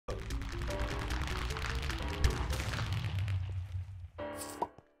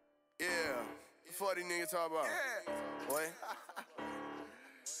fuck these niggas talk about? Yeah. What?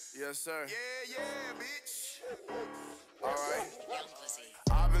 Yes, sir. Yeah, bitch. Alright.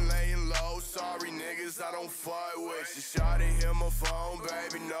 I've been laying low, sorry niggas, I don't fuck with you. Shawty hit my phone,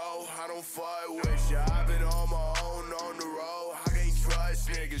 baby, no, I don't fuck with you. I've been on my own, on the road, I can't trust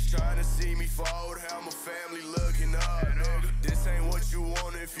niggas. Trying to see me fold, have my family looking up, nigga. This ain't what you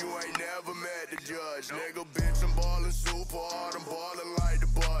want if you ain't never met the judge, nigga. Bitch, I'm ballin' super hard, I'm ballin' like the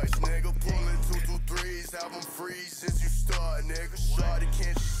Bucks, nigga. Pullin' 223s, have them free since you start, nigga. Shawty,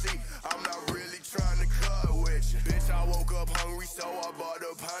 can't you see, I'm not really trying to cut with you. Bitch, I woke up hungry, so I bought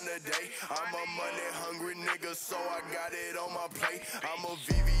a pound a day. I'm a money hungry nigga, so I got it on my plate. I'm a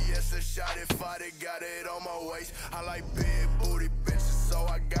VVS, a shot if I got it on my waist. I like big booty bitches, so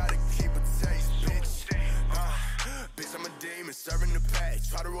I gotta keep a taste, bitch. Bitch, I'm a demon, serving the pack.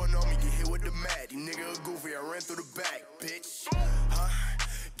 Try to run on me, get hit with the mat. These nigga a goofy, I ran through the back, bitch.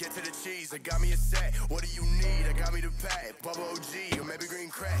 Get to the cheese, I got me a set. What do you need? I got me the pack. Bubba OG, or maybe green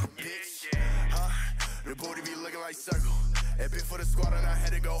crack, bitch. The booty be looking like circle. That bit for the squad and I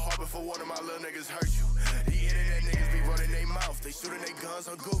had to go hard before one of my little niggas hurt you. The internet niggas be running their mouth, they shooting their guns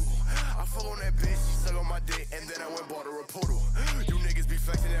on Google. I fuck on that bitch, she suck on my dick, and then I went bought her a poodle. You niggas be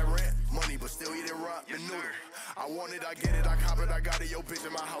flexing that rent money, but still eating ramen noodle. I want it, I get it, I cop it, I got it. Yo bitch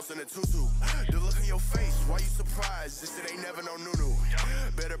in my house in a tutu. The look in your face, why you surprised? This shit ain't never no new.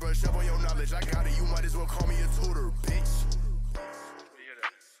 Better brush up on your knowledge, I got it. You might as well call me a tutor, bitch.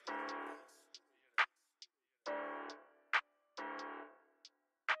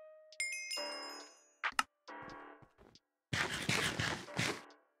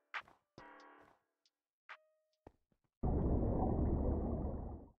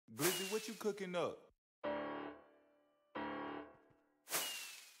 Glizzy, what you cooking up?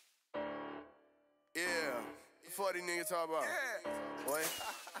 Yeah, fuck these niggas talk about? Yeah. What?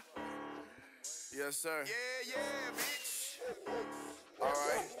 Yes, sir. Yeah, bitch.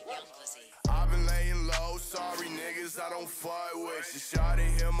 Alright. I've been laying low, sorry niggas, I don't fuck with you. Shawty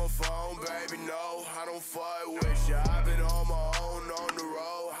hit my phone, baby, no, I don't fuck with you. I've been on my own, on the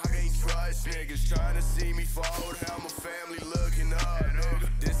road, I can't trust niggas. Trying to see me fold, have my family looking up, nigga.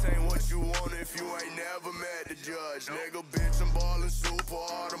 This ain't what you want if you ain't never met the judge, nigga. Bitch, I'm ballin' super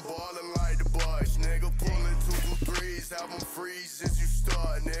hard, I'm ballin' like the Bucks, nigga. Pullin' 223s, have them free since you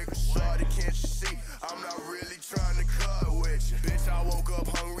start, nigga. Shawty, can't you see, I'm not really trying to cut with you. Bitch, I woke up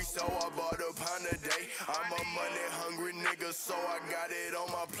hungry, so I bought a pound a day. I'm a money hungry nigga, so I got it on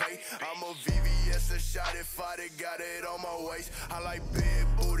my plate. I'm a VVS, a shot if I got it on my waist. I like big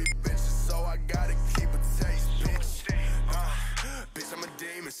booty bitches, so I gotta keep a taste, bitch. Bitch, I'm a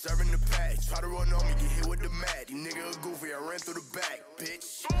demon, serving the pack. Try to run on me, get hit with the mat. These nigga a goofy, I ran through the back,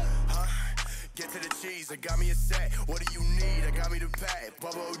 bitch. Get to the cheese, I got me a set. What do you need? I got me the pack.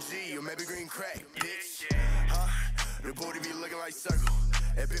 Bubba OG, or maybe green crack, bitch. The booty be looking like circle.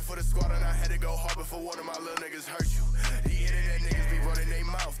 That bit for the squad and I had to go hard before one of my little niggas hurt you. The internet niggas be running their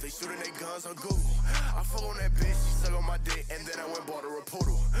mouth, they shooting their guns on Google. I fuck on that bitch, she suck on my dick, and then I went bought her a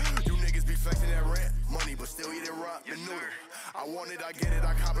poodle. You niggas be flexing that rent money, but still eating ramen noodle. I want it, I get it,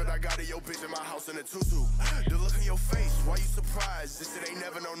 I cop it, I got it. Yo bitch in my house in a tutu. The look in your face, why you surprised? This shit ain't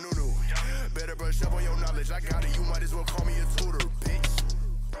never no new. Better brush up on your knowledge, I got it. You might as well call me a tutor, bitch.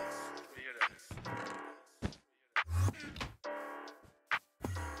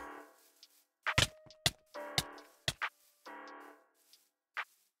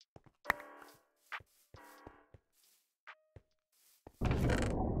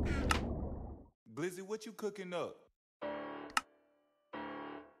 Glizzy, what you cooking up?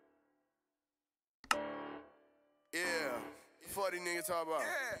 Yeah, fuck these niggas talk about?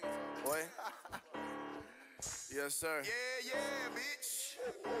 Yeah. What? Yes, sir. Yeah, bitch.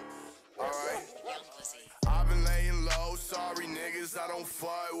 Alright. I've been laying low, sorry niggas, I don't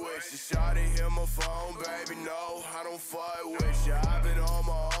fuck with you. Shawty hit my phone, baby, no, I don't fuck with you. I've been on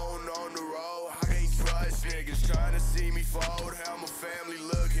my own, on the road, I can't trust niggas. Trying to see me fold, have my family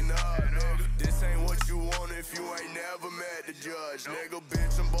looking up, nigga. This ain't what you want if you ain't never met the judge, nigga.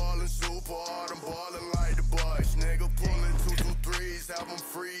 Bitch, I'm ballin' super hard, I'm ballin' like the Bucks, nigga. Pullin' 223s, have them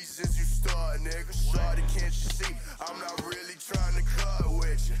free since you start, nigga. Shawty, can't you see, I'm not really trying to cut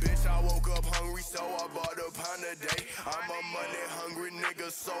with you. Bitch, I woke up hungry, so I bought a pound a day. I'm a money hungry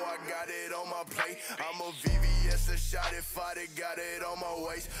nigga, so I got it on my plate. I'm a VVS, a shot if I got it on my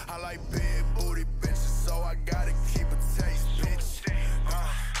waist. I like big booty bitches, so I gotta keep a taste, bitch.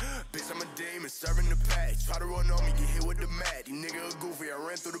 Bitch, I'm a demon, serving the pack. Try to run on me, get hit with the mat. These nigga a goofy, I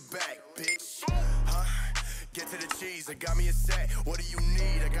ran through the back, bitch. Get to the cheese, I got me a set. What do you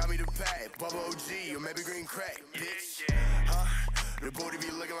need? I got me the pack. Bubba OG, or maybe green crack, bitch. The booty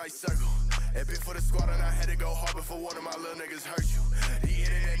be looking like circle. That bit for the squad and I had to go hard before one of my little niggas hurt you. The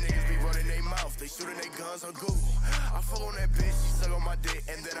internet niggas be running their mouth, they shooting their guns on Google. I fuck on that bitch, she suck on my dick,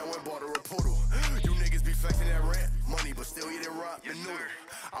 and then I went bought her a poodle. You niggas be flexing that rent money, but still eating ramen noodle.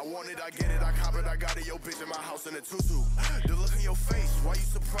 I want it, I get it, I cop it, I got it. Yo bitch in my house in a tutu. The look in your face, why you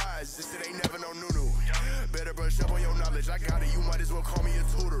surprised? This shit ain't never no new. Better brush up on your knowledge, I got it. You might as well call me a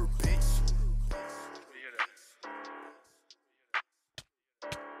tutor, bitch.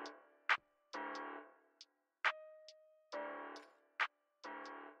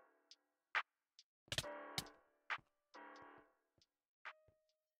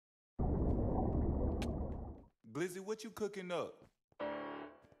 Glizzy, what you cooking up?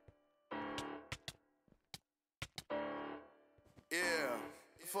 Yeah,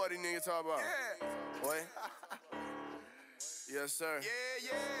 fuck these niggas talk about. Yeah. What? Yes, sir.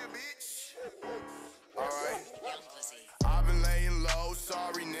 Yeah, bitch. Alright. I've been laying low,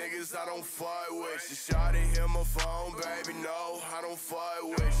 sorry niggas, I don't fuck with you. Shawty hit my phone, baby, no, I don't fuck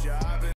with you.